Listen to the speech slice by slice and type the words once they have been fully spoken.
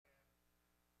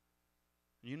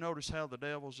You notice how the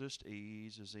devil just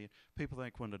eases in. People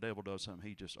think when the devil does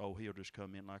something, he'll just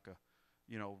come in like a,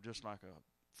 just like a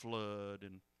flood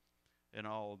and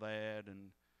all that,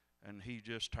 and he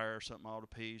just tears something all to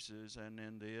pieces, and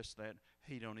then this, that.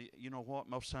 He don't, you know what?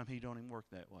 Most of the time he don't even work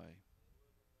that way.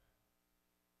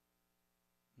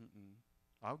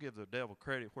 I'll give the devil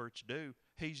credit where it's due.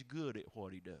 He's good at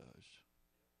what he does.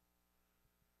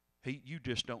 You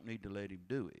just don't need to let him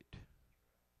do it.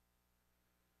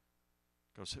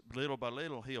 Because little by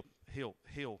little, he'll,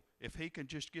 if he can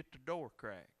just get the door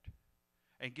cracked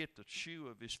and get the shoe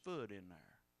of his foot in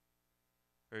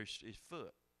there, or his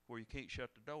foot, where you can't shut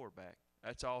the door back,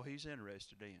 that's all he's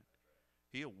interested in.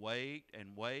 He'll wait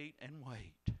and wait and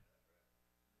wait.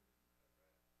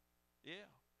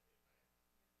 Yeah.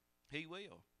 He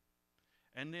will.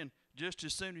 And then just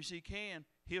as soon as he can,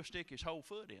 he'll stick his whole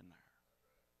foot in there.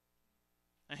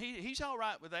 And he's all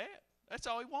right with that. That's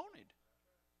all he wanted.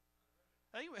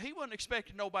 He wasn't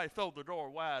expecting nobody to throw the door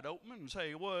wide open and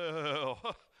say, well,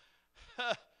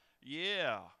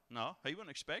 yeah. No, he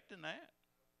wasn't expecting that.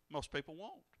 Most people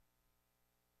won't.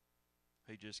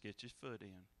 He just gets his foot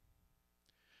in.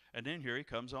 And then here he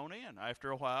comes on in.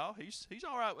 After a while, he's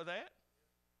all right with that.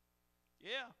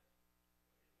 Yeah.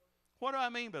 What do I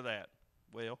mean by that?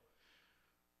 Well,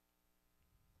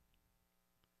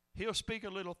 he'll speak a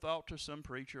little thought to some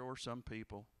preacher or some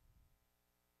people.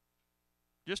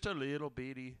 Just a little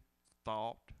bitty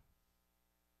thought.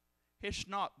 It's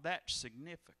not that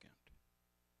significant.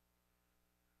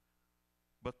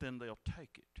 But then they'll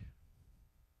take it.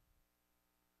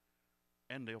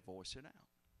 And they'll voice it out.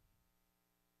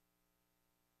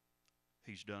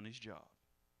 He's done his job.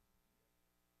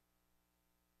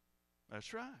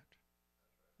 That's right.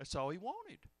 That's all he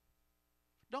wanted.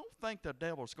 Don't think the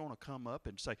devil's going to come up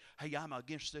and say, hey, I'm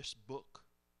against this book.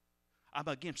 I'm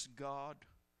against God.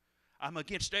 I'm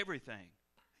against everything.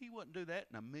 He wouldn't do that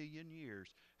in a million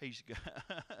years. He's got,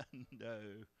 no.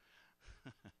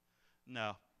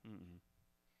 No.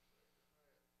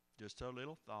 Just a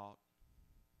little thought.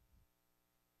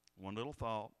 One little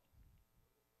thought.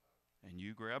 And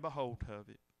you grab a hold of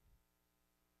it.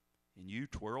 And you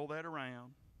twirl that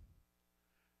around.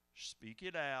 Speak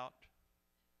it out.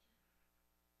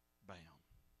 Bam.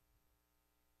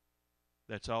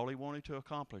 That's all he wanted to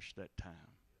accomplish that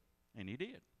time. And he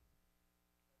did.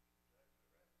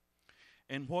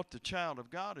 And what the child of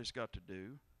God has got to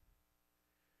do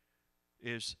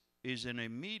is an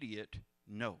immediate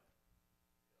no.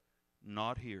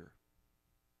 Not here.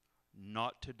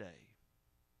 Not today.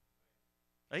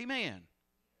 Amen.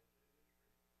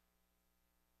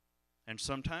 And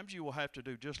sometimes you will have to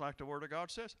do just like the Word of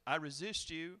God says. I resist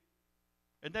you.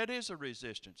 And that is a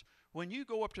resistance. When you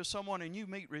go up to someone and you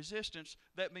meet resistance,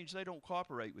 that means they don't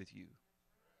cooperate with you.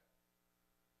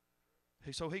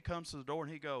 So he comes to the door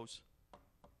and he goes,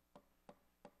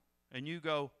 and you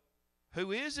go,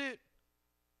 who is it?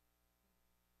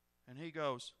 And he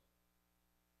goes,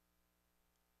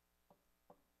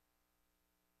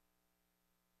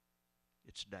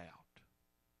 it's doubt.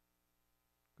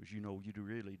 Because you know you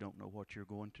really don't know what you're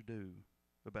going to do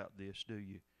about this, do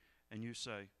you? And you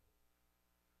say,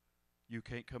 you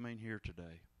can't come in here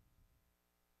today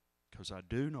because I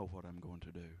do know what I'm going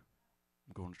to do.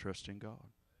 I'm going to trust in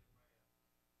God.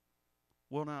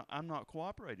 Well, now, I'm not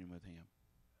cooperating with him.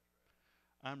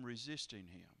 I'm resisting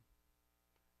him.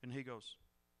 And he goes,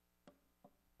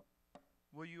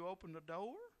 will you open the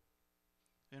door?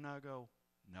 And I go,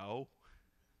 no.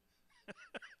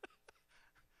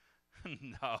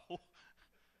 No.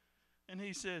 And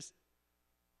he says,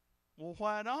 well,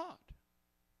 why not?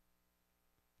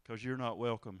 Because you're not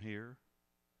welcome here.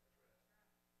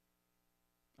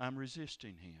 I'm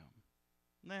resisting him.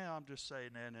 Now, I'm just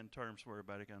saying that in terms where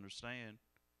everybody can understand.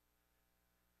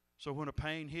 So when a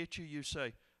pain hits you, you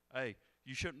say, hey,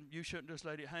 you shouldn't just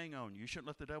let it hang on you. You shouldn't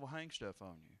let the devil hang stuff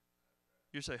on you.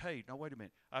 You say, hey, no, wait a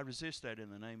minute. I resist that in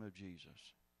the name of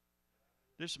Jesus.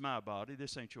 This is my body.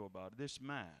 This ain't your body. This is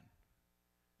mine.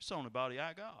 It's the only body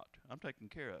I got. I'm taking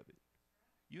care of it.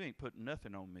 You ain't putting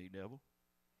nothing on me, devil.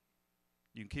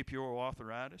 You can keep your old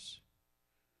arthritis.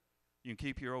 You can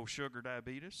keep your old sugar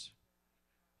diabetes.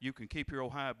 You can keep your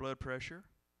old high blood pressure.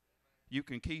 You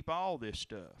can keep all this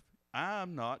stuff.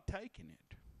 I'm not taking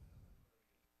it.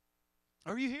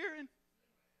 Are you hearing?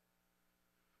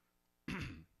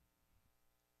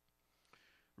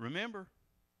 Remember,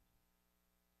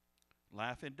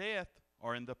 life and death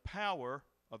are in the power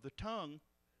of the tongue.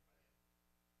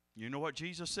 You know what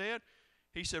Jesus said?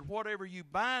 He said, whatever you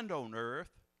bind on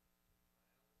earth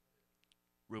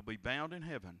will be bound in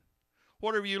heaven.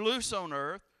 Whatever you loose on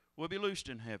earth will be loosed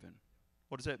in heaven.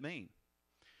 What does that mean?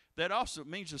 that also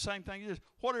means the same thing as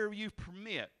whatever you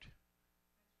permit.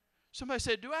 Somebody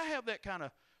said, do I have that kind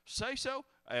of say-so?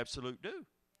 I absolutely do.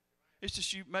 It's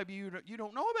just maybe you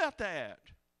don't know about that.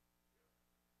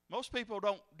 Most people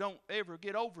don't ever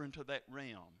get over into that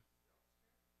realm.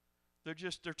 They're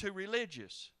too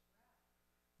religious.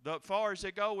 The far as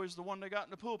they go is the one they got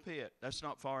in the pulpit. That's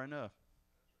not far enough.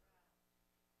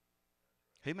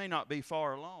 He may not be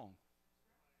far along.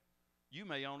 You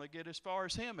may only get as far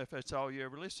as him if that's all you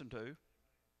ever listen to. Whew.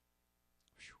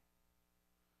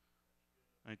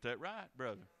 Ain't that right,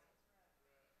 brother?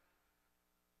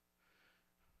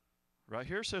 Right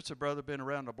here sits a brother been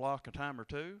around the block a time or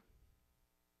two.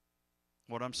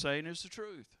 What I'm saying is the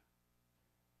truth.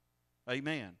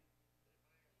 Amen.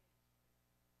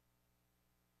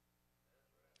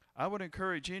 I would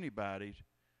encourage anybody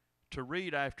to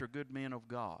read after good men of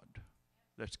God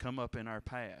that's come up in our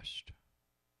past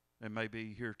and may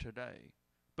be here today.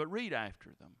 But read after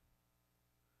them.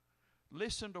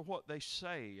 Listen to what they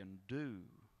say and do.